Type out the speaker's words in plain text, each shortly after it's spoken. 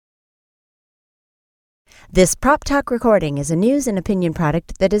This Prop Talk recording is a news and opinion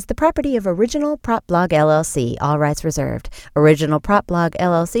product that is the property of Original Prop Blog LLC, all rights reserved. Original Prop Blog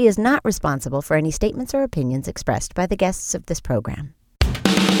LLC is not responsible for any statements or opinions expressed by the guests of this program.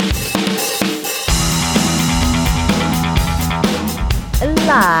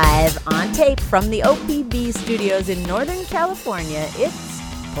 Live on tape from the OPB studios in Northern California, it's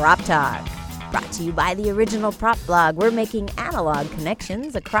Prop Talk. Brought to you by the Original Prop Blog. We're making analog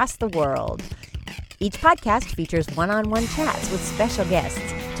connections across the world. Each podcast features one-on-one chats with special guests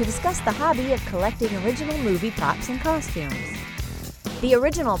to discuss the hobby of collecting original movie props and costumes. The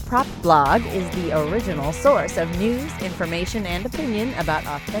Original Prop Blog is the original source of news, information, and opinion about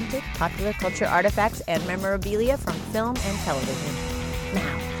authentic popular culture artifacts and memorabilia from film and television.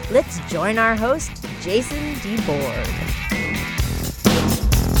 Now, let's join our host, Jason DeBoard.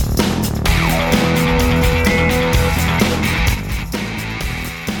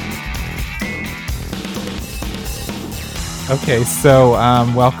 Okay, so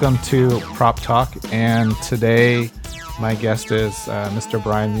welcome to Prop Talk, and today my guest is Mr.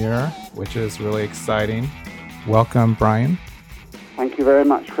 Brian Muir, which is really exciting. Welcome, Brian. Thank you very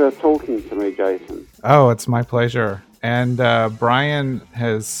much for talking to me, Jason. Oh, it's my pleasure. And Brian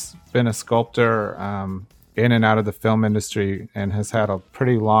has been a sculptor in and out of the film industry and has had a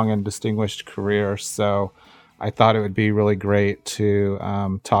pretty long and distinguished career, so I thought it would be really great to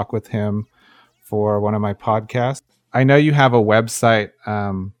talk with him for one of my podcasts. I know you have a website,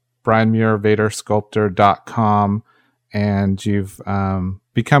 brianmuirvadersculptor.com, and you've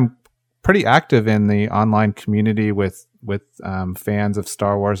become pretty active in the online community with fans of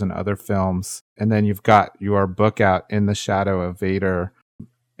Star Wars and other films. And then you've got your book out, In the Shadow of Vader.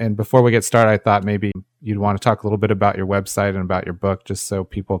 And before we get started, I thought maybe you'd want to talk a little bit about your website and about your book, just so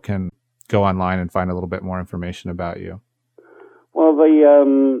people can go online and find a little bit more information about you. Well,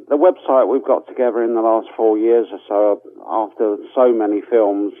 the website we've got together in the last 4 years or so, after so many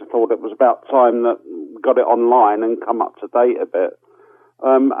films, I thought it was about time that we got it online and come up to date a bit.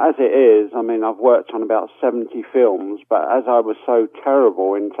 As it is, I mean, I've worked on about 70 films, but as I was so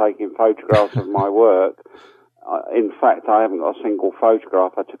terrible in taking photographs of my work, in fact, I haven't got a single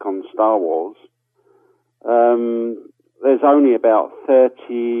photograph I took on Star Wars. There's only about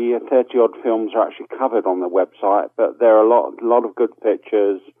 30 odd films are actually covered on the website, but there are a lot of good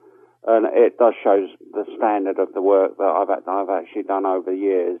pictures, and it does show the standard of the work that I've actually done over the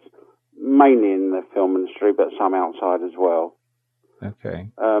years, mainly in the film industry, but some outside as well. Okay.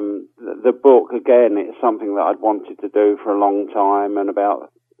 The book, again, it's something that I'd wanted to do for a long time, and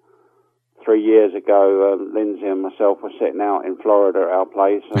about 3 years ago, Lindsay and myself were sitting out in Florida at our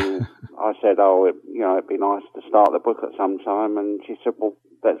place, and I said, it'd be nice to start the book at some time, and she said, well,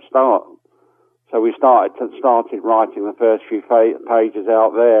 let's start. So we started writing the first few pages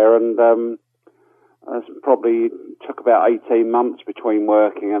out there, and it probably took about 18 months between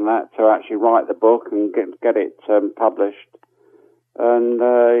working and that to actually write the book and get it published. And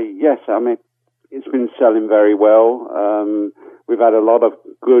yes, I mean, it's been selling very well. We've had a lot of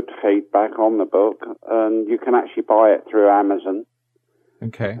good feedback on the book, and you can actually buy it through Amazon.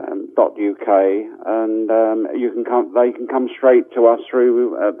 Okay. .uk, and they can come straight to us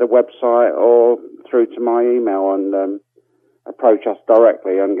through the website or through to my email and approach us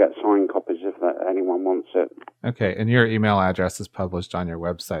directly and get signed copies if anyone wants it. Okay, and your email address is published on your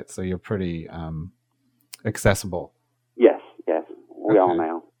website, so you're pretty accessible. Yes, we are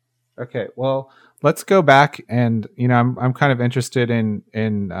now. Okay, well, let's go back, and I'm kind of interested in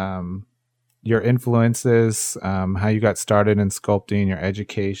your influences, how you got started in sculpting, your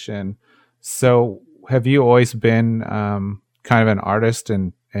education. So, have you always been kind of an artist,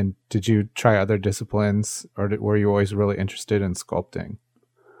 and did you try other disciplines, or were you always really interested in sculpting?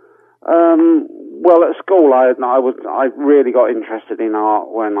 Well, at school, I really got interested in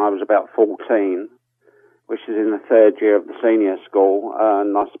art when I was about 14. Which is in the third year of the senior school,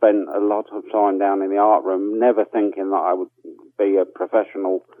 and I spent a lot of time down in the art room, never thinking that I would be a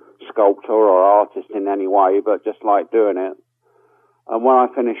professional sculptor or artist in any way, but just like doing it. And when I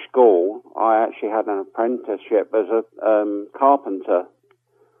finished school, I actually had an apprenticeship as a carpenter.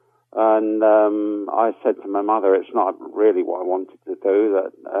 And I said to my mother, it's not really what I wanted to do,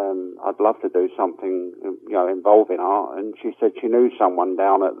 that I'd love to do something involving art. And she said she knew someone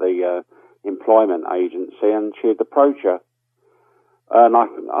down at the employment agency, and she'd approach her. And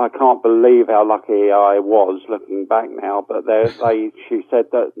I can't believe how lucky I was looking back now, but she said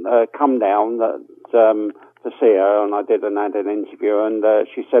that come down to see her, and I did an interview, and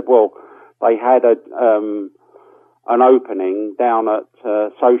she said, well, they had an opening down at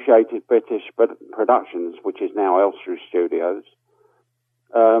Associated British Productions, which is now Elstree Studios,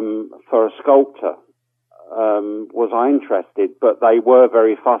 for a sculptor. was I interested, but they were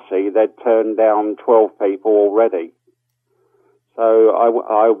very fussy. They'd turned down 12 people already. So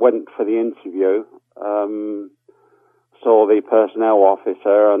I went for the interview, saw the personnel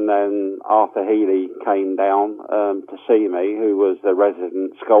officer, and then Arthur Healy came down to see me, who was the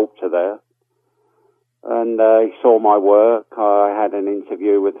resident sculptor there. And he saw my work. I had an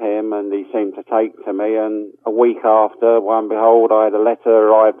interview with him, and he seemed to take to me. And a week after, lo and behold, I had a letter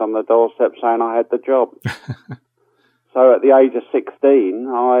arrived on the doorstep saying I had the job. So at the age of 16,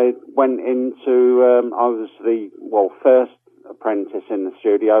 I went into, I was the, first apprentice in the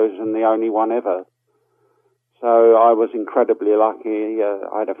studios and the only one ever. So I was incredibly lucky.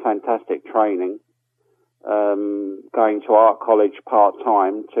 I had a fantastic training. Going to art college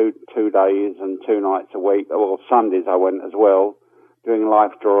part-time, two days and 2 nights a week. Well, Sundays I went as well, doing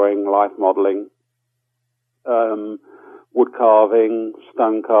life drawing, life modelling, wood carving,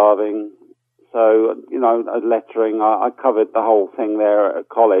 stone carving. So, lettering. I covered the whole thing there at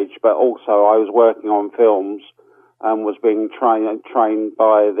college, but also I was working on films and was being trained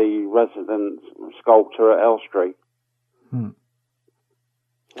by the resident sculptor at Elstree.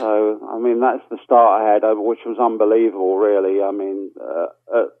 So, that's the start I had, which was unbelievable, really.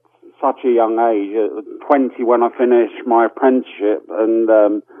 At such a young age, at 20 when I finished my apprenticeship, and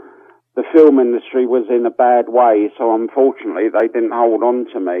the film industry was in a bad way, so unfortunately they didn't hold on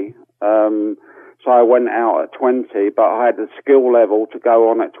to me. So I went out at 20, but I had the skill level to go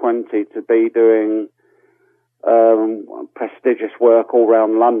on at 20 to be doing prestigious work all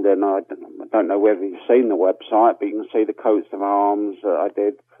around London. I don't know whether you've seen the website, but you can see the coats of arms that I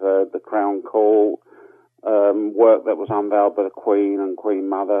did for the Crown Court, work that was unveiled by the Queen and Queen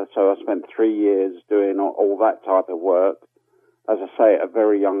Mother. So I spent 3 years doing all that type of work, as I say, at a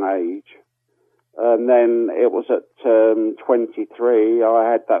very young age. And then it was at 23,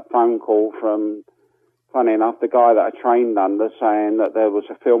 I had that phone call from, funny enough, the guy that I trained under, saying that there was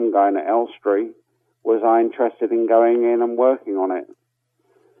a film going at Elstree. Was I interested in going in and working on it?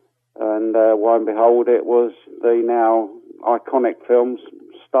 And lo and behold, it was the now iconic film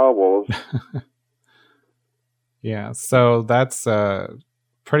Star Wars. Yeah, so that's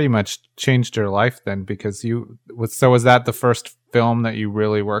pretty much changed your life then, because was that the first film that you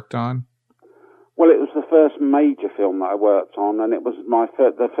really worked on? Well, it was the first major film that I worked on, and it was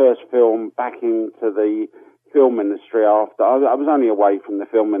the first film back into the film industry after. I was only away from the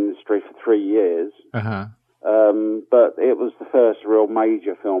film industry for 3 years. Uh-huh. But it was the first real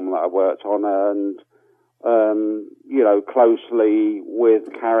major film that I worked on, and, closely with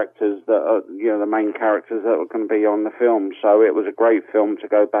characters that are, the main characters that were going to be on the film. So it was a great film to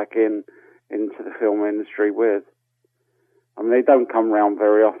go back into the film industry with. They don't come around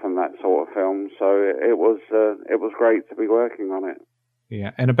very often, that sort of film. So it was great to be working on it.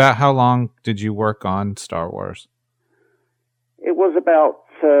 Yeah. And about how long did you work on Star Wars? It was about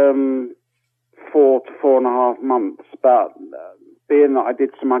 4 to 4.5 months. But being that I did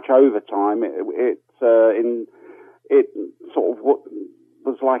so much overtime, it sort of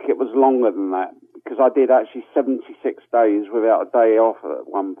was like it was longer than that, because I did actually 76 days without a day off at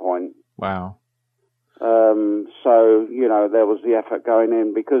one point. Wow. So, there was the effort going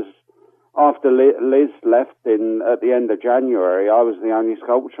in, because after Liz left at the end of January, I was the only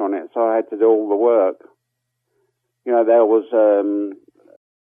sculptor on it, so I had to do all the work. There was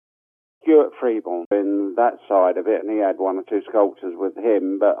Stuart Freeborn in that side of it, and he had 1 or 2 sculptors with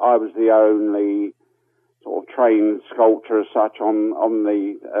him, but I was the only sort of trained sculptor as such on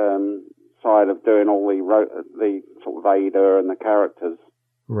the side of doing all the sort of Vader and the characters.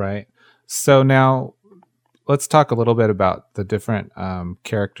 Right. So now let's talk a little bit about the different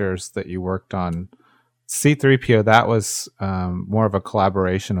characters that you worked on. C-3PO, that was more of a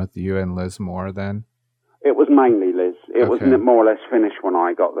collaboration with you and Liz Moore then? It was mainly Liz. It was more or less finished when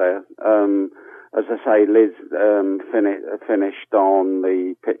I got there. As I say, Liz finished on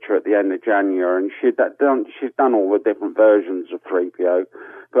the picture at the end of January, and she's done all the different versions of 3PO.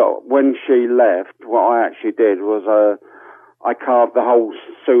 But when she left, what I actually did was I carved the whole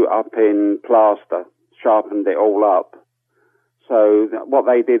suit up in plaster, sharpened it all up. So what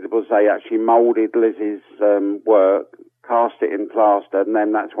they did was they actually moulded Liz's work, cast it in plaster, and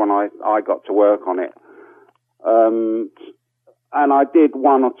then that's when I got to work on it. And I did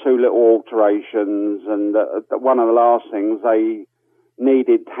 1 or 2 little alterations, and one of the last things, they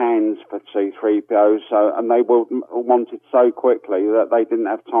needed hands for C-3PO, and they wanted so quickly that they didn't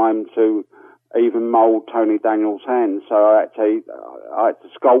have time to even mould Tony Daniels' hands, so I had to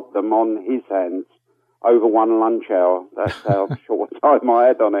sculpt them on his hands over 1 lunch hour. That's how short time I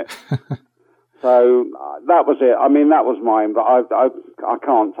had on it. So that was it. I mean, that was mine, but I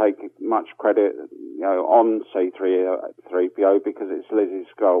can't take much credit, on C3PO because it's Liz's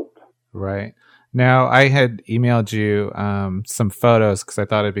sculpt. Right. Now, I had emailed you some photos because I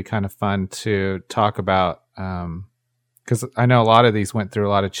thought it'd be kind of fun to talk about, because I know a lot of these went through a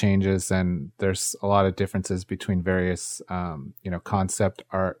lot of changes, and there's a lot of differences between various, concept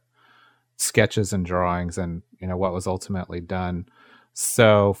art sketches and drawings, and what was ultimately done.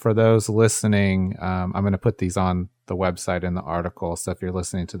 So for those listening, I'm going to put these on the website in the article. So if you're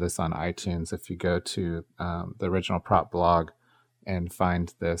listening to this on iTunes, if you go to the Original Prop blog and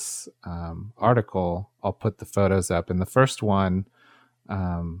find this article, I'll put the photos up. And the first one,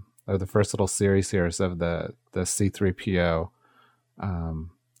 or the first little series here, is of the C3PO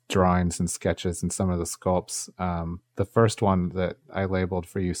drawings and sketches and some of the sculpts. The first one that I labeled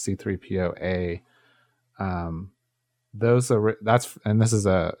for you, C3PO-A, and this is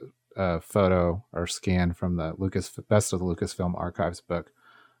a photo or scan from the Best of the Lucasfilm Archives book.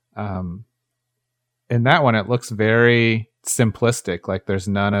 In that one, it looks very simplistic. Like there's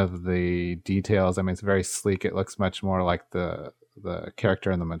none of the details. I mean, it's very sleek. It looks much more like the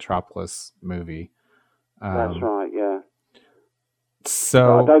character in the Metropolis movie. That's right, yeah.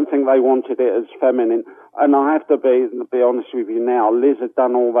 So I don't think they wanted it as feminine. And I have to be honest with you now, Liz had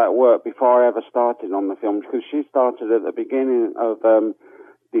done all that work before I ever started on the film, because she started at the beginning of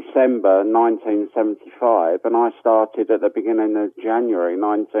December 1975, and I started at the beginning of January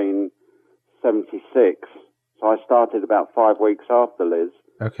 1976. So I started about 5 weeks after Liz.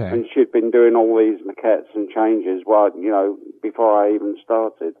 Okay. And she'd been doing all these maquettes and changes before I even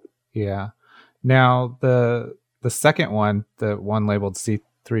started. Yeah. Now, the second one, the one labeled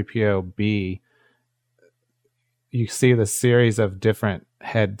C3PO-B, you see the series of different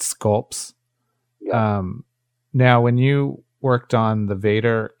head sculpts. Yeah. Now, when you worked on the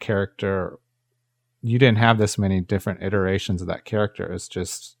Vader character, you didn't have this many different iterations of that character. It's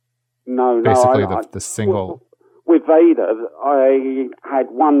just basically the single. With Vader, I had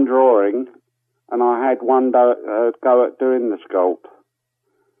one drawing, and I had one go at doing the sculpt.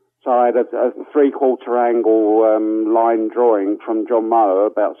 So I had a 3/4 angle line drawing from John Moe,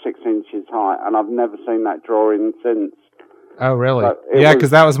 about 6 inches high, and I've never seen that drawing since. Oh, really? Yeah,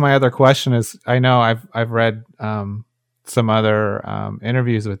 because that was my other question. Is I know I've read some other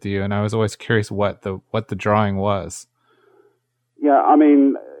interviews with you, and I was always curious what the drawing was. Yeah, I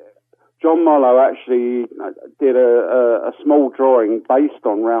mean, John Mollo actually did a small drawing based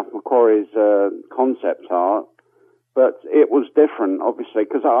on Ralph McQuarrie's concept art. But it was different, obviously,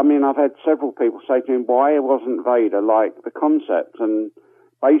 because, I mean, I've had several people say to me, why wasn't Vader like the concept? And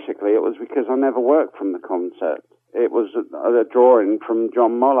basically it was because I never worked from the concept. It was a drawing from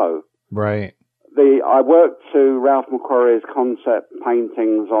John Mollo. Right. I worked to Ralph McQuarrie's concept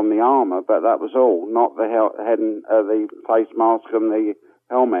paintings on the armor, but that was all, not the head and the face mask and the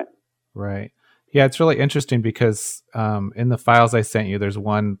helmet. Right. Yeah, it's really interesting because in the files I sent you, there's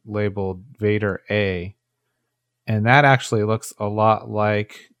one labeled Vader A, and that actually looks a lot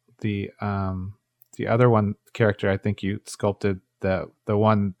like the other one character I think you sculpted, the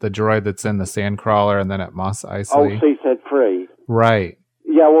droid that's in the Sandcrawler and then at Mos Eisley. Oh, C-3. Right.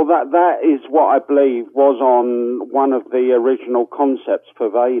 Yeah, well, that is what I believe was on one of the original concepts for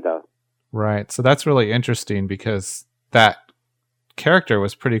Vader. Right. So that's really interesting because that character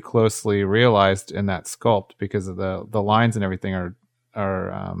was pretty closely realized in that sculpt because of the lines and everything are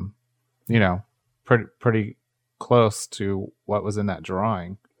pretty close to what was in that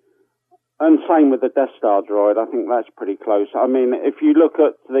drawing. And same with the Death Star droid. I think that's pretty close. I mean, if you look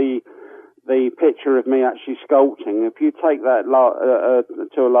at the picture of me actually sculpting, if you take that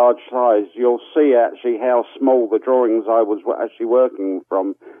to a large size, you'll see actually how small the drawings I was actually working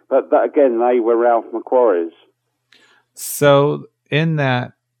from. But again, they were Ralph McQuarrie's. So in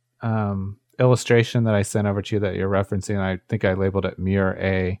that illustration that I sent over to you that you're referencing, I think I labeled it Mirror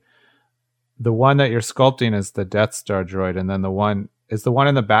A. The one that you're sculpting is the Death Star droid, and then the one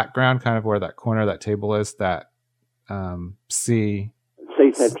in the background, kind of where that corner of that table is, that C-3,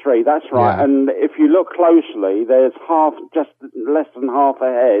 that's right. Yeah. And if you look closely, there's just less than half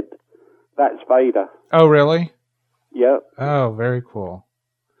a head. That's Vader. Oh, really? Yep. Oh, very cool.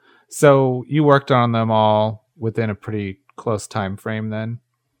 So you worked on them all within a pretty close time frame then?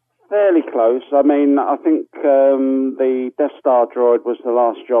 Fairly close. I mean, I think the Death Star droid was the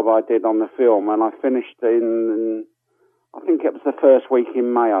last job I did on the film, and I finished I think it was the first week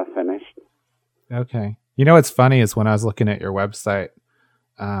in May I finished. Okay. You know what's funny is when I was looking at your website,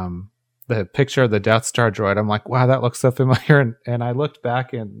 the picture of the Death Star droid, I'm like, wow, that looks so familiar. And I looked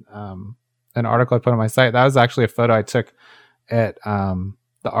back in an article I put on my site. That was actually a photo I took at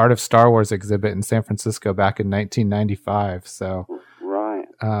Art of Star Wars exhibit in San Francisco back in 1995. So Right.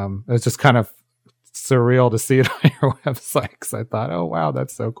 it was just kind of surreal to see it on your website, because I thought, oh wow,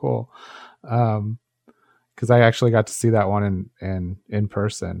 that's so cool. Because I actually got to see that one in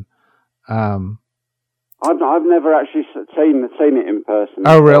person. I've never actually seen it in person.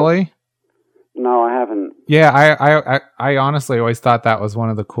 Oh really? No, I haven't. Yeah, I honestly always thought that was one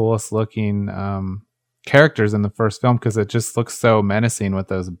of the coolest looking characters in the first film, because it just looks so menacing with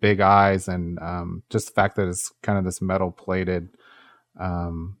those big eyes, and just the fact that it's kind of this metal plated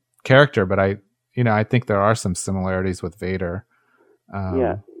character. But I think there are some similarities with Vader.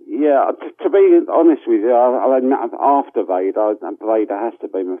 Yeah. To be honest with you, after Vader has to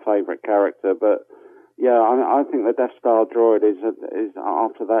be my favourite character. But yeah, I think the Death Star droid is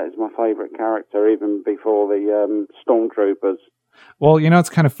after that is my favourite character, even before the Stormtroopers. Well, it's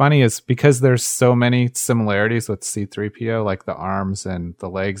kind of funny is because there's so many similarities with C-3PO, like the arms and the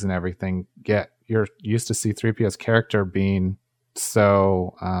legs and everything. Yet you're used to C-3PO's character being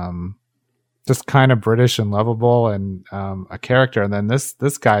so just kind of British and lovable and a character, and then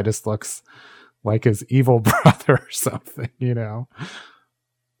this guy just looks like his evil brother or something, Yeah,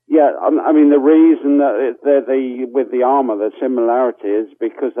 I mean the reason that with the armor, the similarity is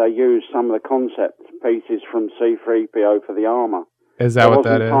because they use some of the concept pieces from C-3PO for the armor. Is that what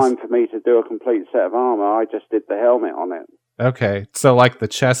that is? There wasn't time for me to do a complete set of armor. I just did the helmet on it. Okay, so like the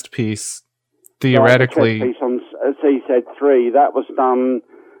chest piece, theoretically, the chest piece on CZ3, that was done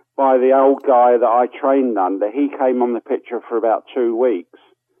by the old guy that I trained under. He came on the picture for about 2 weeks,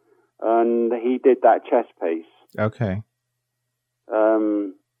 and he did that chest piece. Okay.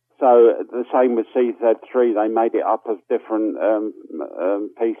 So the same with CZ3, they made it up of different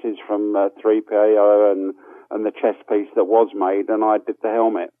pieces from 3PO and the chest piece that was made, and I did the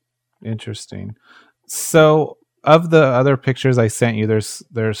helmet. Interesting. So of the other pictures I sent you,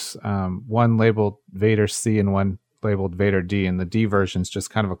 there's one labeled Vader C and one labeled Vader D, and the D version is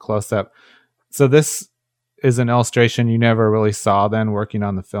just kind of a close-up. So this is an illustration you never really saw then working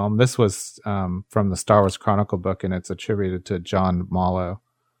on the film. This was from the Star Wars Chronicle book, and it's attributed to John Mallow.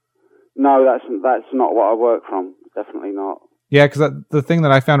 No, that's not what I work from. Definitely not. Yeah, because the thing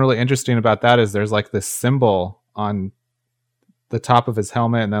that I found really interesting about that is there's like this symbol on the top of his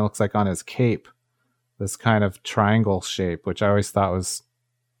helmet, and then it looks like on his cape, this kind of triangle shape, which I always thought was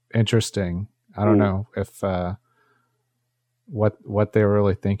interesting. I don't know if what they were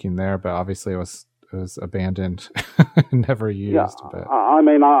really thinking there, but obviously it was abandoned, never used. Yeah, but I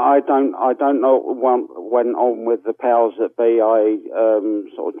mean, I don't know what went on with the powers that be.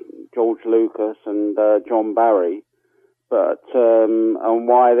 Sort of George Lucas and John Barry, but and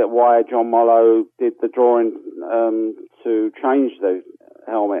why John Mallow did the drawing to change the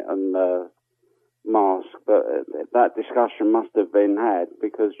helmet and mask, but that discussion must have been had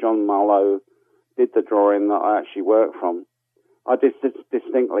because John Mallow did the drawing that I actually worked from. I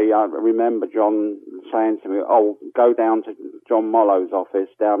distinctly remember John saying to me, "Oh, go down to John Mallow's office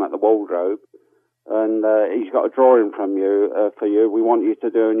down at the wardrobe, and he's got a drawing from you for you. We want you to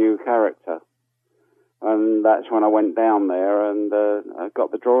do a new character." And that's when I went down there and I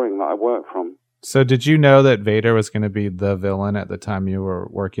got the drawing that I worked from. So, did you know that Vader was going to be the villain at the time you were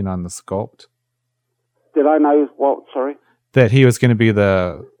working on the sculpt? Did I know what? Sorry, that he was going to be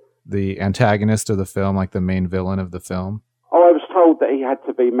the antagonist of the film, like the main villain of the film. Oh, I was told that he had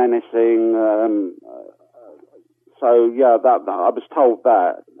to be menacing. So yeah, that I was told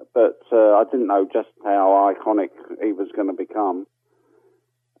that, but I didn't know just how iconic he was going to become.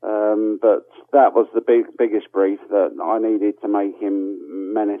 But that was the biggest brief, that I needed to make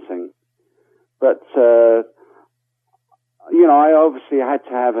him menacing. But I obviously had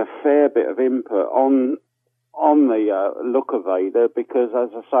to have a fair bit of input on the look of Vader because,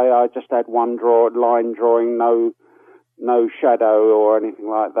 as I say, I just had one line drawing, no shadow or anything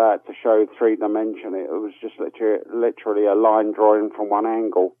like that to show 3-dimension. It was just literally a line drawing from one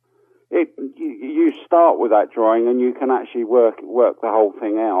angle. You start with that drawing and you can actually work the whole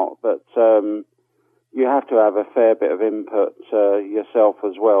thing out, but you have to have a fair bit of input yourself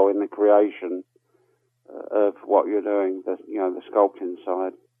as well in the creation of what you're doing, the sculpting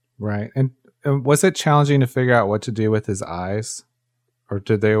side. Right. And was it challenging to figure out what to do with his eyes? Or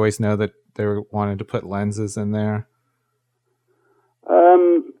did they always know that they wanted to put lenses in there?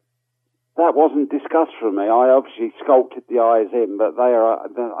 That wasn't discussed for me. I obviously sculpted the eyes in, but they are,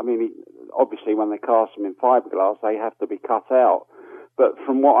 I mean, obviously when they cast them in fiberglass, they have to be cut out. But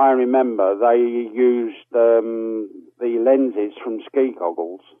from what I remember, they used the lenses from ski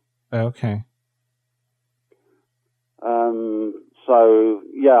goggles. Okay. So,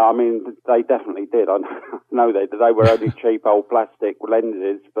 yeah, I mean, they definitely did. I know they did. They were only cheap old plastic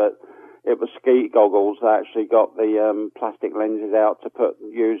lenses, but it was Skeet Goggles that actually got the plastic lenses out to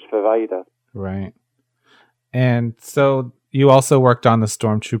use for Vader. Right. And so you also worked on the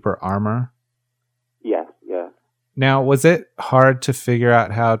Stormtrooper armor? Yeah, yeah. Now, was it hard to figure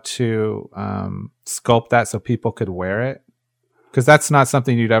out how to sculpt that so people could wear it? Because that's not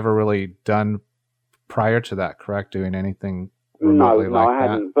something you'd ever really done prior to that, correct? Doing anything remotely like that? No, I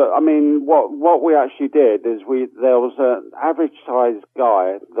hadn't. But I mean, what we actually did is there was an average sized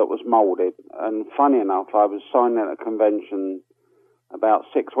guy that was moulded, and funny enough, I was signing at a convention about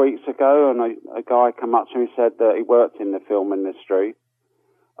 6 weeks ago, and a guy came up to me and said that he worked in the film industry,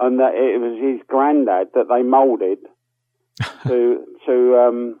 and that it was his granddad that they moulded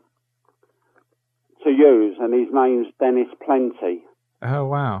to use, and his name's Dennis Plenty. Oh,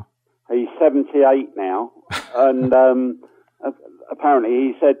 wow. He's 78 now, and apparently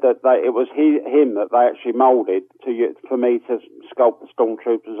he said that it was him that they actually moulded for me to sculpt the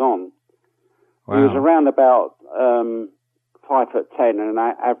Stormtroopers on. Wow. He was around about 5'10" and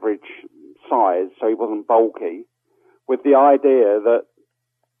an average size, so he wasn't bulky, with the idea that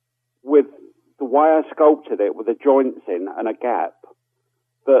with the way I sculpted it, with the joints in and a gap,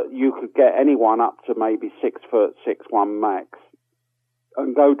 that you could get anyone up to maybe 6 foot 6'1" max,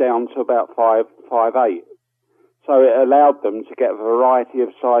 and go down to about 5'8". So it allowed them to get a variety of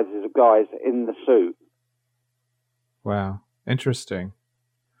sizes of guys in the suit. Wow, interesting.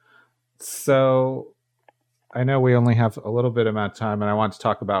 So I know we only have a little bit amount of time, and I want to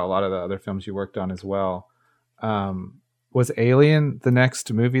talk about a lot of the other films you worked on as well. Was Alien the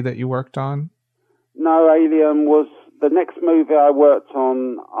next movie that you worked on? No, Alien was the next movie I worked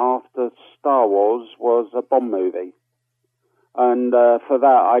on after Star Wars was a Bond movie. And for that,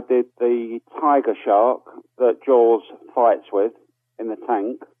 I did the tiger shark that Jaws fights with in the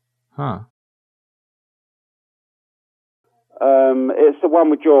tank. Huh. It's the one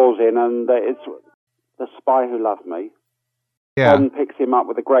with Jaws in, and it's The Spy Who Loved Me. Yeah. Bond picks him up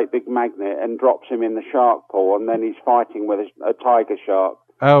with a great big magnet and drops him in the shark pool, and then he's fighting with a tiger shark.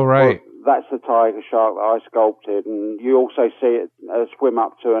 Oh, right. Well, that's the tiger shark that I sculpted, and you also see it swim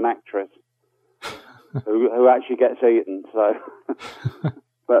up to an actress. who actually gets eaten. So,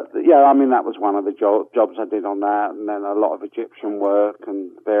 but yeah, I mean that was one of the jobs I did on that, and then a lot of Egyptian work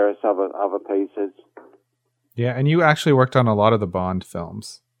and various other pieces. Yeah, and you actually worked on a lot of the Bond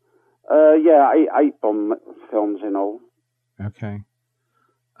films. Yeah, eight Bond films in all. Okay.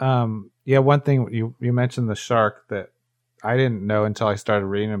 Yeah, one thing you mentioned the shark that I didn't know until I started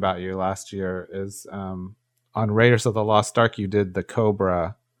reading about you last year is on Raiders of the Lost Ark you did the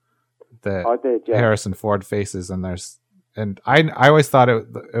Cobra that I did, yeah. Harrison Ford faces, and I always thought it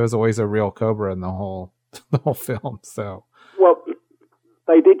was always a real cobra in the whole film. So well,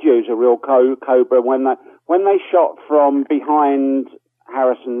 they did use a real cobra when they shot from behind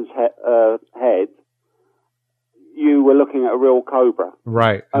Harrison's head. You were looking at a real cobra,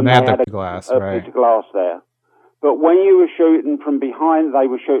 right? And they had the glass, right? Piece of glass there. But when you were shooting from behind, they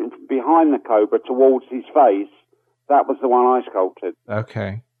were shooting from behind the cobra towards his face. That was the one I sculpted.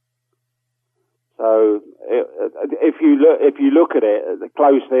 Okay. So if you look at it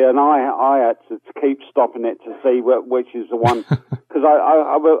closely, and I had to keep stopping it to see which is the one, because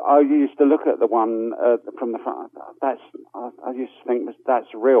I used to look at the one from the front. I used to think that's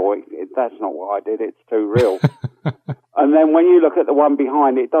real. That's not what I did. It's too real. And then when you look at the one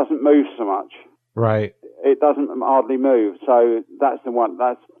behind, it doesn't move so much. Right. It doesn't hardly move. So that's the one.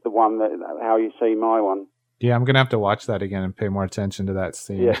 That's the one that how you see my one. Yeah, I'm gonna have to watch that again and pay more attention to that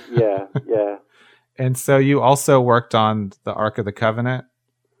scene. Yeah. And so you also worked on the Ark of the Covenant?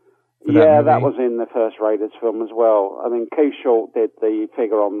 That was in the first Raiders film as well. I mean, Keith Short did the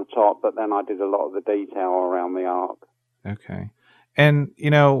figure on the top, but then I did a lot of the detail around the Ark. Okay. And,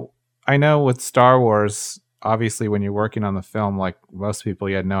 I know with Star Wars, obviously when you're working on the film, like most people,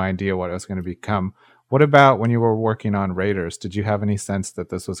 you had no idea what it was going to become. What about when you were working on Raiders? Did you have any sense that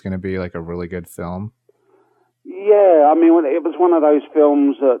this was going to be like a really good film? Yeah, I mean, it was one of those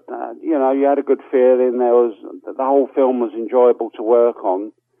films that, you had a good feeling. The whole film was enjoyable to work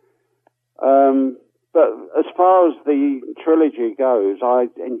on. But as far as the trilogy goes, I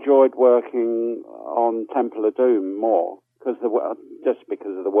enjoyed working on Temple of Doom more, just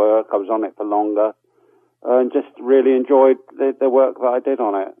because of the work. I was on it for longer, and just really enjoyed the work that I did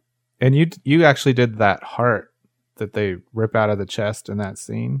on it. And you actually did that heart that they rip out of the chest in that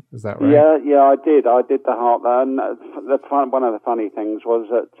scene. Is that right? Yeah, I did. I did the heart there. And one of the funny things was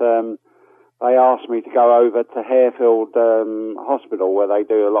that they asked me to go over to Harefield Hospital, where they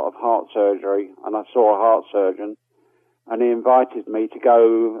do a lot of heart surgery, and I saw a heart surgeon. and he invited me to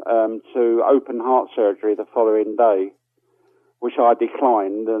go to open heart surgery the following day, which I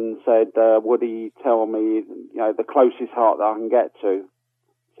declined and said, would he tell me, the closest heart that I can get to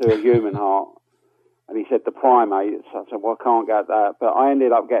a human heart? And he said, the primates. I said, well, I can't get that. But I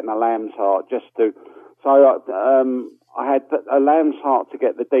ended up getting a lamb's heart so I had a lamb's heart to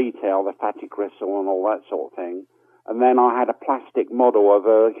get the detail, the fatty crystal and all that sort of thing. And then I had a plastic model of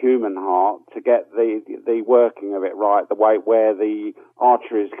a human heart to get the working of it right, the way where the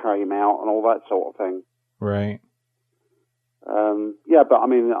arteries came out and all that sort of thing. Right. But I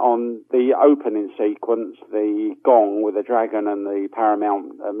mean, on the opening sequence, the gong with the dragon and the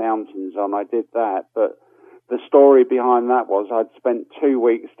Paramount Mountains on, I did that. But the story behind that was I'd spent 2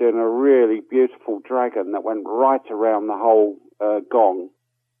 weeks doing a really beautiful dragon that went right around the whole gong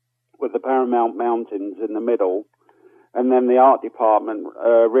with the Paramount Mountains in the middle. And then the art department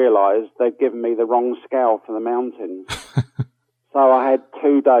realised they'd given me the wrong scale for the mountains. So I had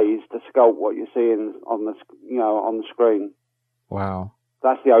 2 days to sculpt what you see on the screen. Wow.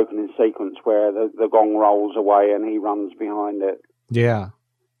 That's the opening sequence where the gong rolls away and he runs behind it. Yeah.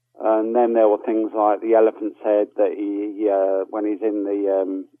 And then there were things like the elephant's head that he when he's in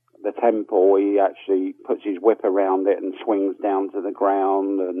the temple, he actually puts his whip around it and swings down to the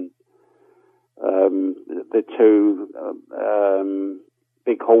ground, and the 2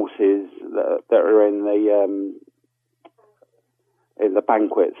 big horses that are in the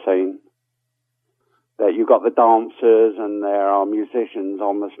banquet scene. That you've got the dancers and there are musicians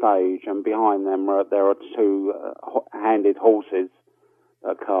on the stage, and behind them there are 2 handed horses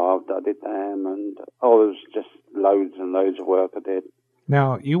carved. I did them, and there's just loads and loads of work I did.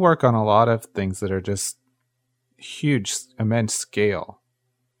 Now, you work on a lot of things that are just huge, immense scale.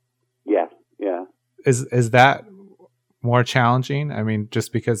 Yeah. Is that more challenging? I mean,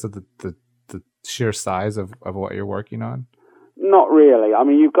 just because of the sheer size of what you're working on? Not really. I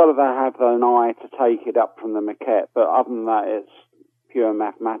mean, you've got to have an eye to take it up from the maquette, but other than that, it's pure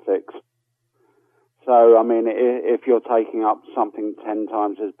mathematics. So, I mean, if you're taking up something 10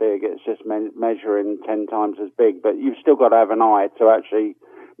 times as big, it's just measuring 10 times as big, but you've still got to have an eye to actually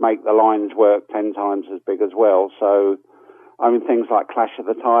make the lines work 10 times as big as well. So, I mean, things like Clash of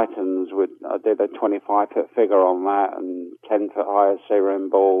the Titans, I did a 25-foot figure on that, and 10-foot high Syrian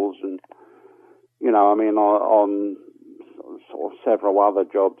balls, and, I mean, on sort of several other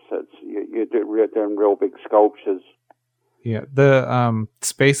jobs, you're doing real big sculptures. Yeah, the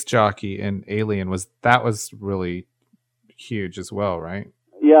space jockey in Alien was really huge as well, right?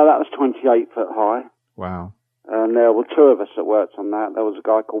 Yeah, that was 28 foot high. Wow. And there were 2 of us that worked on that. There was a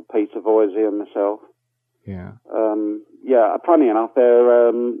guy called Peter Voisey and myself. Yeah. Funny enough,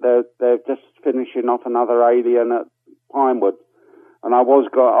 they're just finishing off another Alien at Pinewood, and I was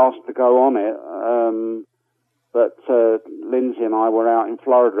asked to go on it. But Lindsay and I were out in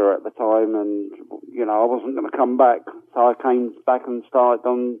Florida at the time, and, I wasn't going to come back. So I came back and started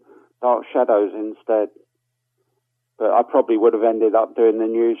on Dark Shadows instead. But I probably would have ended up doing the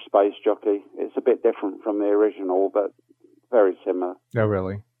new Space Jockey. It's a bit different from the original, but very similar. Oh,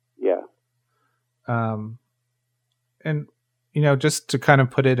 really? Yeah. And, just to kind of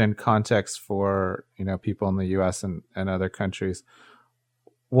put it in context for, people in the U.S. and other countries,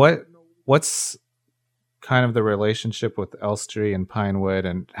 what's kind of the relationship with Elstree and Pinewood,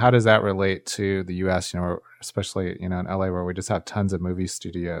 and how does that relate to the U.S., especially, in LA, where we just have tons of movie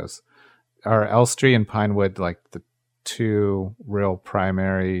studios? Are Elstree and Pinewood like the 2 real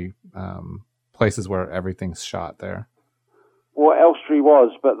primary places where everything's shot there? Well, Elstree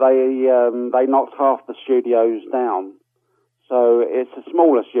was, but they knocked half the studios down. So it's a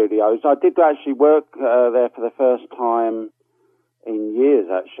smaller studios. I did actually work there for the first time in years,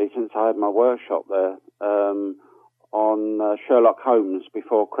 actually, since I had my workshop there. On Sherlock Holmes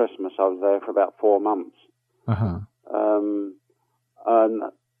before Christmas, I was there for about 4 months. Uh-huh. And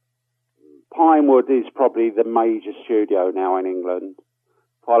Pinewood is probably the major studio now in England,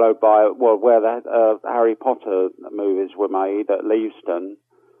 followed by, where the Harry Potter movies were made at Leavesden.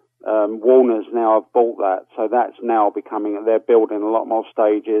 Warner's now have bought that, so that's now they're building a lot more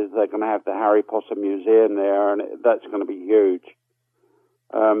stages. They're going to have the Harry Potter Museum there, and that's going to be huge.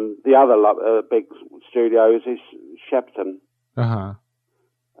 The other big studios is Shepperton. Uh-huh.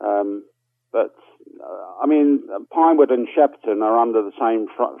 But, I mean, Pinewood and Shepperton are under the same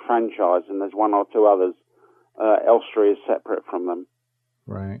franchise, and there's 1 or 2 others. Elstree is separate from them.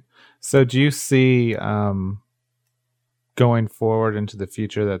 Right. So do you see going forward into the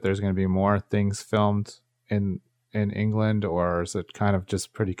future that there's going to be more things filmed in England, or is it kind of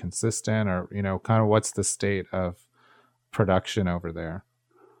just pretty consistent, or, kind of what's the state of production over there?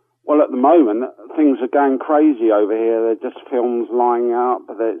 Well, at the moment, things are going crazy over here. There are just films lining up.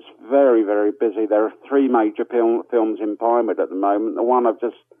 It's very, very busy. There are 3 major films in Pinewood at the moment. The one I've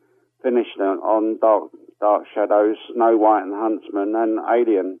just finished on Dark Shadows, Snow White and the Huntsman, and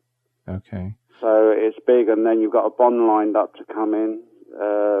Alien. Okay. So it's big, and then you've got a Bond lined up to come in.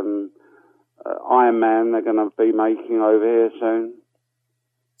 Iron Man they're going to be making over here soon.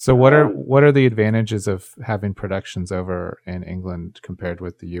 So what are the advantages of having productions over in England compared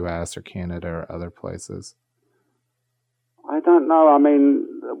with the US or Canada or other places? I don't know. I mean,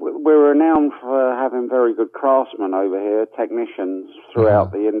 we're renowned for having very good craftsmen over here, technicians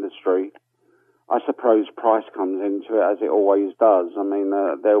throughout the industry. I suppose price comes into it, as it always does. I mean,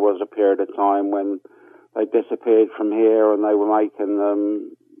 there was a period of time when they disappeared from here and they were making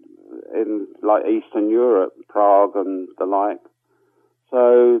them in like Eastern Europe, Prague and the like.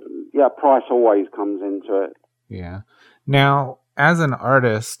 So, yeah, price always comes into it. Yeah. Now, as an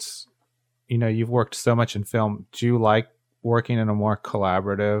artist, you've worked so much in film. Do you like working in a more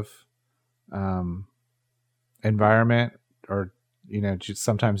collaborative environment? Or,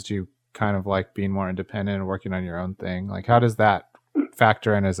 sometimes do you kind of like being more independent and working on your own thing? Like, how does that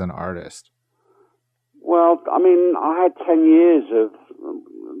factor in as an artist? Well, I mean, I had 10 years of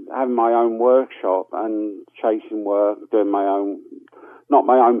having my own workshop and chasing work, doing my own, not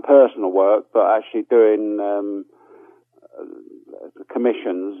my own personal work, but actually doing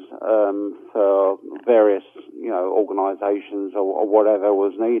commissions for various, organisations or whatever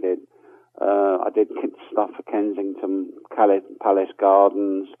was needed. I did stuff for Kensington Palace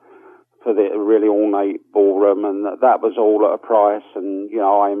Gardens, for the really ornate ballroom, and that was all at a price, and,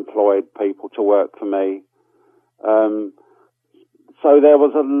 I employed people to work for me. So there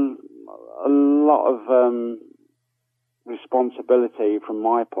was a lot of responsibility from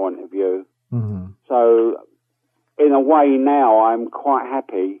my point of view. Mm-hmm. So in a way now I'm quite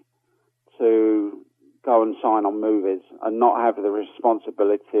happy to go and sign on movies and not have the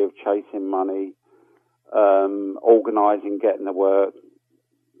responsibility of chasing money, organising, getting the work,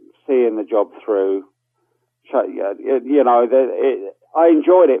 seeing the job through. I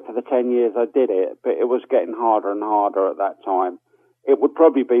enjoyed it for the 10 years I did it, but it was getting harder and harder at that time. It would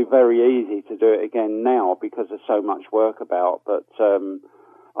probably be very easy to do it again now because there's so much work about, but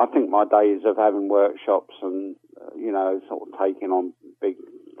I think my days of having workshops and, sort of taking on big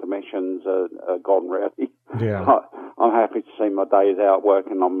commissions are gone, really. Yeah. I'm happy to see my days out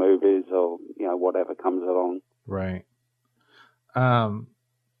working on movies or, whatever comes along. Right. How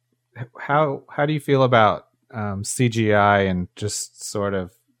do you feel about CGI and just sort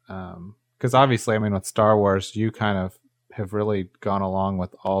of, because obviously, I mean, with Star Wars, you kind of have really gone along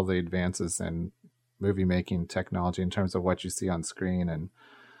with all the advances in movie making technology in terms of what you see on screen and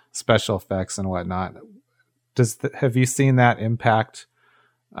special effects and whatnot. Have you seen that impact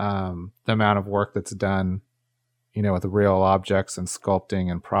the amount of work that's done, with real objects and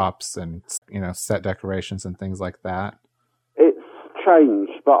sculpting and props and, set decorations and things like that? It's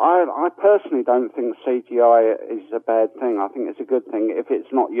changed, but I personally don't think CGI is a bad thing. I think it's a good thing if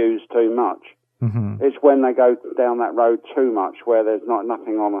it's not used too much. Mm-hmm. It's when they go down that road too much where there's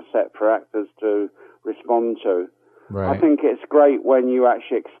nothing on a set for actors to respond to. Right. I think it's great when you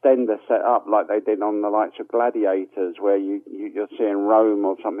actually extend the set up like they did on the likes of Gladiators, where you're seeing Rome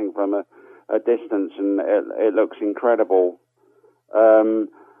or something from a distance and it looks incredible.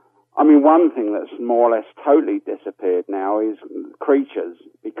 I mean, one thing that's more or less totally disappeared now is creatures,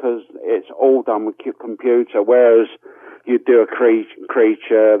 because it's all done with computer, whereas you'd do a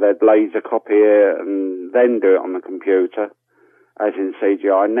creature, they'd laser copy it and then do it on the computer, as in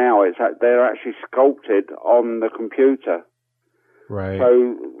CGI. Now they're actually sculpted on the computer. Right.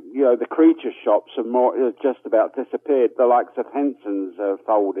 So, the creature shops have just about disappeared. The likes of Henson's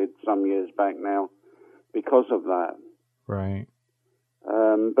folded some years back now because of that. Right.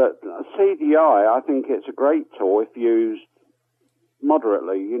 But CGI, I think it's a great tool if used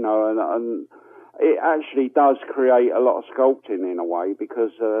moderately, and it actually does create a lot of sculpting in a way,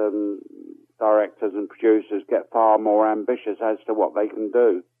 because directors and producers get far more ambitious as to what they can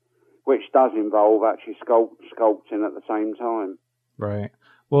do, which does involve actually sculpting at the same time. Right.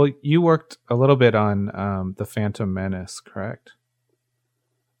 Well, you worked a little bit on The Phantom Menace, correct?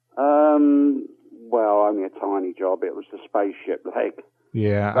 Well, only a tiny job. It was the spaceship leg.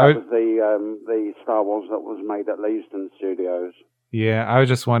 Yeah. That was the Star Wars that was made at Leavesden Studios. Yeah, I was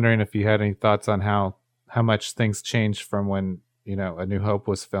just wondering if you had any thoughts on how much things changed from when, A New Hope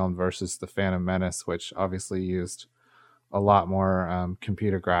was filmed versus The Phantom Menace, which obviously used a lot more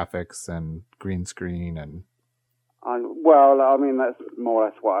computer graphics and green screen and. Well, I mean, that's more or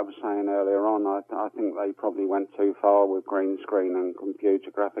less what I was saying earlier on. I think they probably went too far with green screen and computer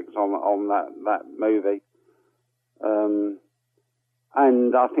graphics on that movie.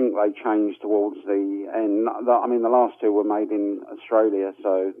 And I think they changed towards the end. I mean, the last two were made in Australia,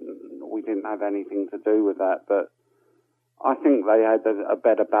 so we didn't have anything to do with that. But I think they had a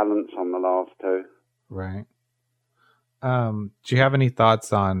better balance on the last two. Right. Do you have any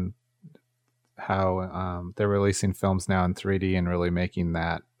thoughts on how they're releasing films now in 3D and really making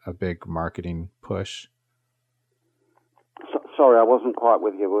that a big marketing push? Sorry, I wasn't quite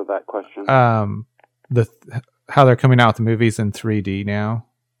with you with that question. How they're coming out with movies in 3D now.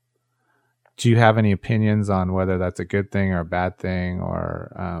 Do you have any opinions on whether that's a good thing or a bad thing,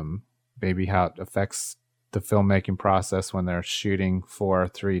 or maybe how it affects the filmmaking process when they're shooting for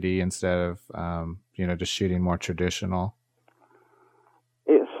 3D instead of just shooting more traditional?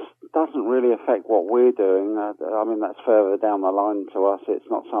 It doesn't really affect what we're doing. I mean, that's further down the line to us. It's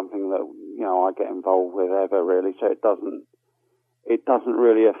not something that I get involved with ever really, so it doesn't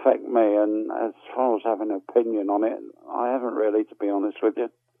really affect me. And as far as having an opinion on it, I haven't really, to be honest with you.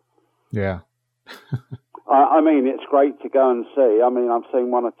 Yeah. I mean, it's great to go and see. I mean, I've seen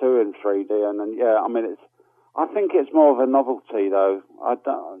one or two in 3D, and yeah, I mean, I think it's more of a novelty, though.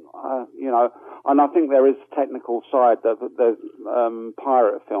 And I think there is a technical side that there's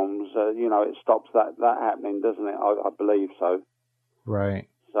pirate films. It stops that happening, doesn't it? I believe so. Right.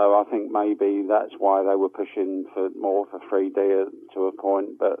 So I think maybe that's why they were pushing for more for 3D to a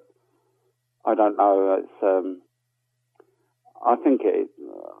point, but I don't know. I think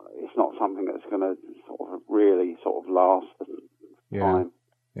it's not something that's going to really last time.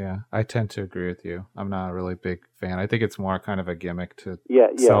 Yeah, I tend to agree with you. I'm not a really big fan. I think it's more kind of a gimmick to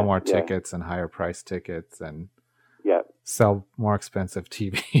sell more tickets and higher price tickets and sell more expensive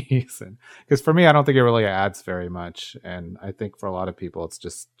TVs. And because for me, I don't think it really adds very much. And I think for a lot of people, it's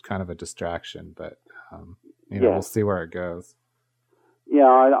just kind of a distraction. But we'll see where it goes. Yeah,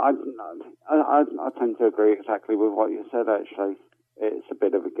 I tend to agree exactly with what you said. Actually, it's a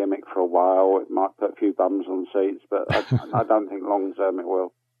bit of a gimmick for a while. It might put a few bums on seats, but I don't think long term it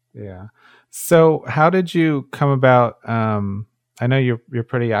will. Yeah. So how did you come about? I know you're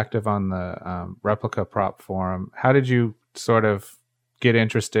pretty active on the Replica Prop Forum. How did you sort of get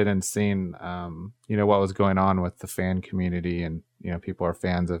interested in seeing, what was going on with the fan community and, people are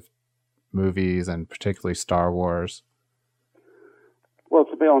fans of movies and particularly Star Wars? Well,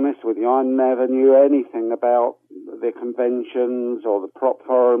 to be honest with you, I never knew anything about the conventions or the prop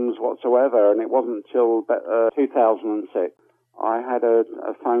forums whatsoever, and it wasn't until 2006 I had a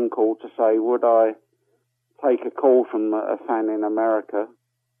phone call to say, would I take a call from a fan in America?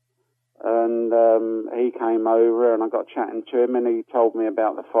 And he came over and I got chatting to him and he told me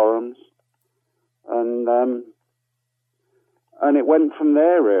about the forums. And it went from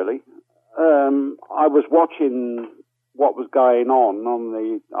there, really. I was watching what was going on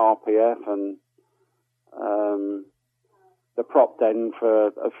the RPF and the prop den for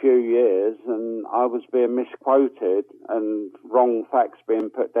a few years, and I was being misquoted and wrong facts being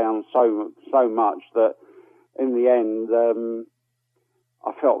put down so much that in the end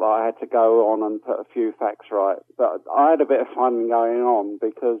I felt that I had to go on and put a few facts right. But I had a bit of fun going on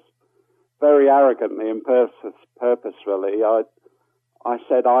because very arrogantly and purposefully I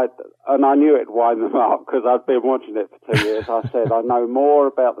said and I knew it'd wind them up because I'd been watching it for 2 years. I said I know more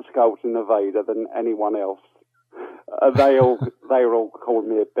about the sculpting of Vader than anyone else. They were all calling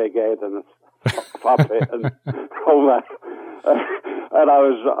me a big head and a puppet and all that. And I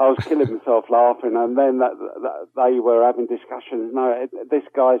was killing myself laughing. And then they were having discussions. No, this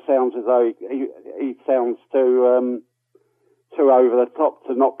guy sounds as though he sounds too over the top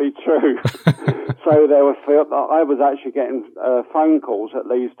to not be true. So I was actually getting phone calls at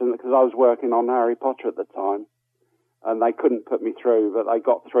least because I was working on Harry Potter at the time. And they couldn't put me through, but they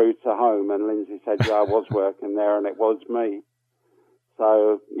got through to home, and Lindsay said, I was working there, and it was me.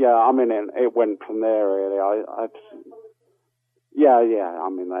 So, yeah, I mean, it went from there, really. I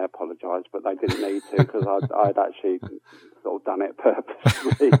mean, they apologised, but they didn't need to, because I'd actually sort of done it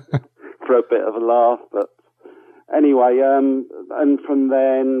purposely for a bit of a laugh. But anyway, and from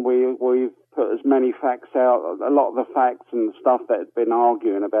then, we've put as many facts out. A lot of the facts and stuff that had been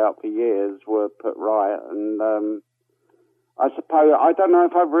arguing about for years were put right, and I suppose, I don't know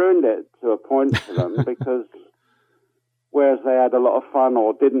if I've ruined it to a point for them because whereas they had a lot of fun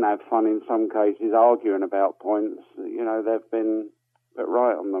or didn't have fun in some cases arguing about points, they've been put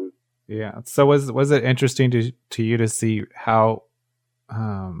right on them. Yeah. So was it interesting to you to see how,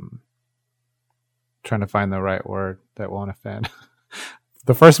 trying to find the right word that won't offend,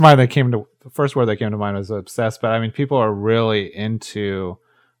 the first word that came to mind was obsessed. But I mean, people are really into,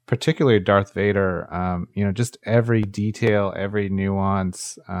 particularly Darth Vader. Just every detail, every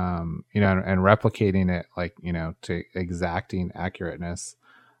nuance, and replicating it to exacting accurateness,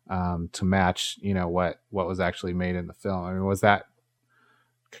 to match what was actually made in the film. I mean, was that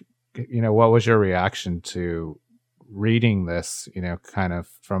what was your reaction to reading this, kind of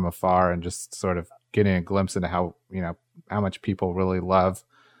from afar and just sort of getting a glimpse into how much people really love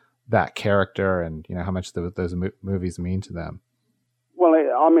that character and, how much those movies mean to them? Well,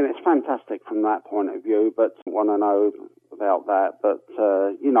 it's fantastic from that point of view, but I want to know about that. But,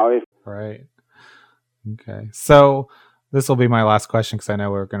 if... Right. Okay. So this will be my last question because I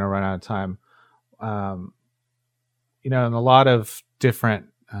know we're going to run out of time. In a lot of different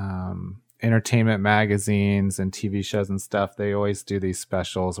entertainment magazines and TV shows and stuff, they always do these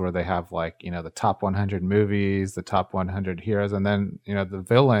specials where they have the top 100 movies, the top 100 heroes, and then the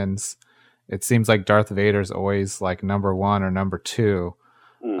villains. It seems like Darth Vader's always number one or number two.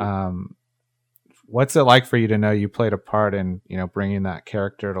 What's it like for you to know you played a part in bringing that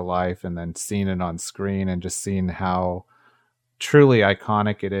character to life and then seeing it on screen and just seeing how truly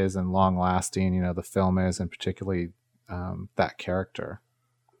iconic it is and long lasting the film is, and particularly that character?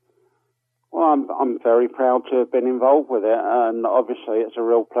 Well, I'm very proud to have been involved with it, and obviously it's a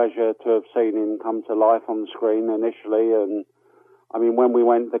real pleasure to have seen him come to life on screen initially. And I mean, when we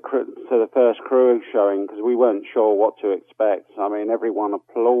went to the first crew showing, because we weren't sure what to expect, I mean, everyone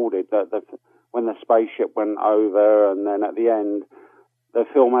applauded when the spaceship went over, and then at the end, the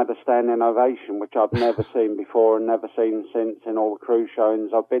film had a standing ovation, which I've never seen before and never seen since in all the crew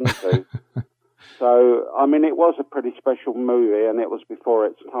showings I've been to. So, I mean, it was a pretty special movie, and it was before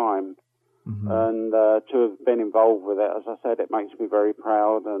its time. Mm-hmm. And to have been involved with it, as I said, it makes me very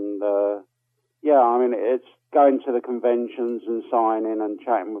proud. And I mean, it's going to the conventions and signing and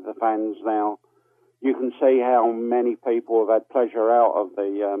chatting with the fans now. You can see how many people have had pleasure out of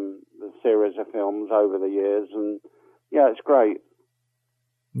the series of films over the years, and yeah, it's great.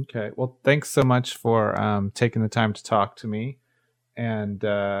 Okay, well, thanks so much for taking the time to talk to me. And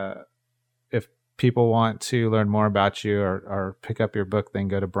if people want to learn more about you or pick up your book, then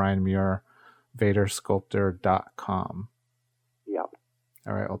go to Brian Muir, VaderSculptor.com. Yep.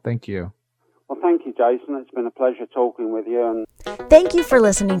 All right. Well, thank you. Well, thank you, Jason. It's been a pleasure talking with you. And thank you for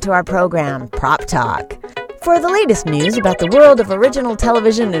listening to our program, Prop Talk. For the latest news about the world of original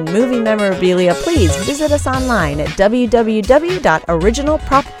television and movie memorabilia, please visit us online at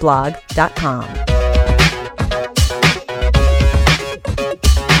www.originalpropblog.com.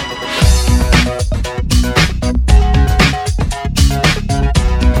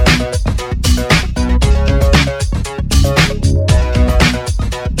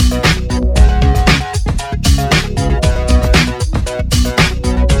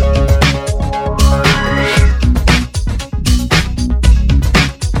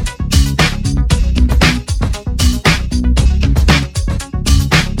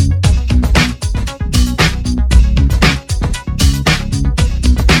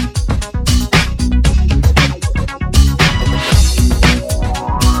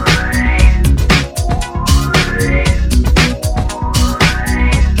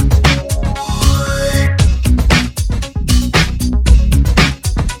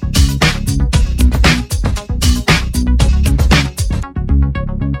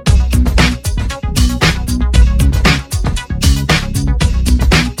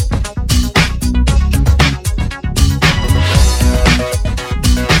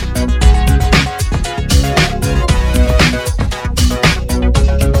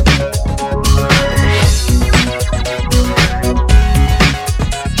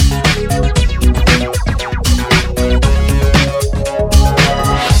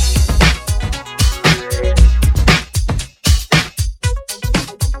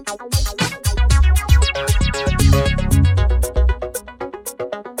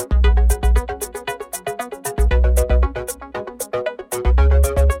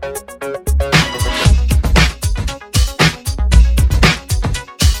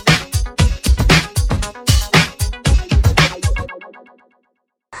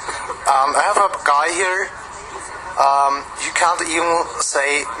 I have a guy here. You can't even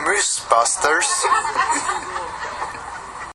say Mythbusters.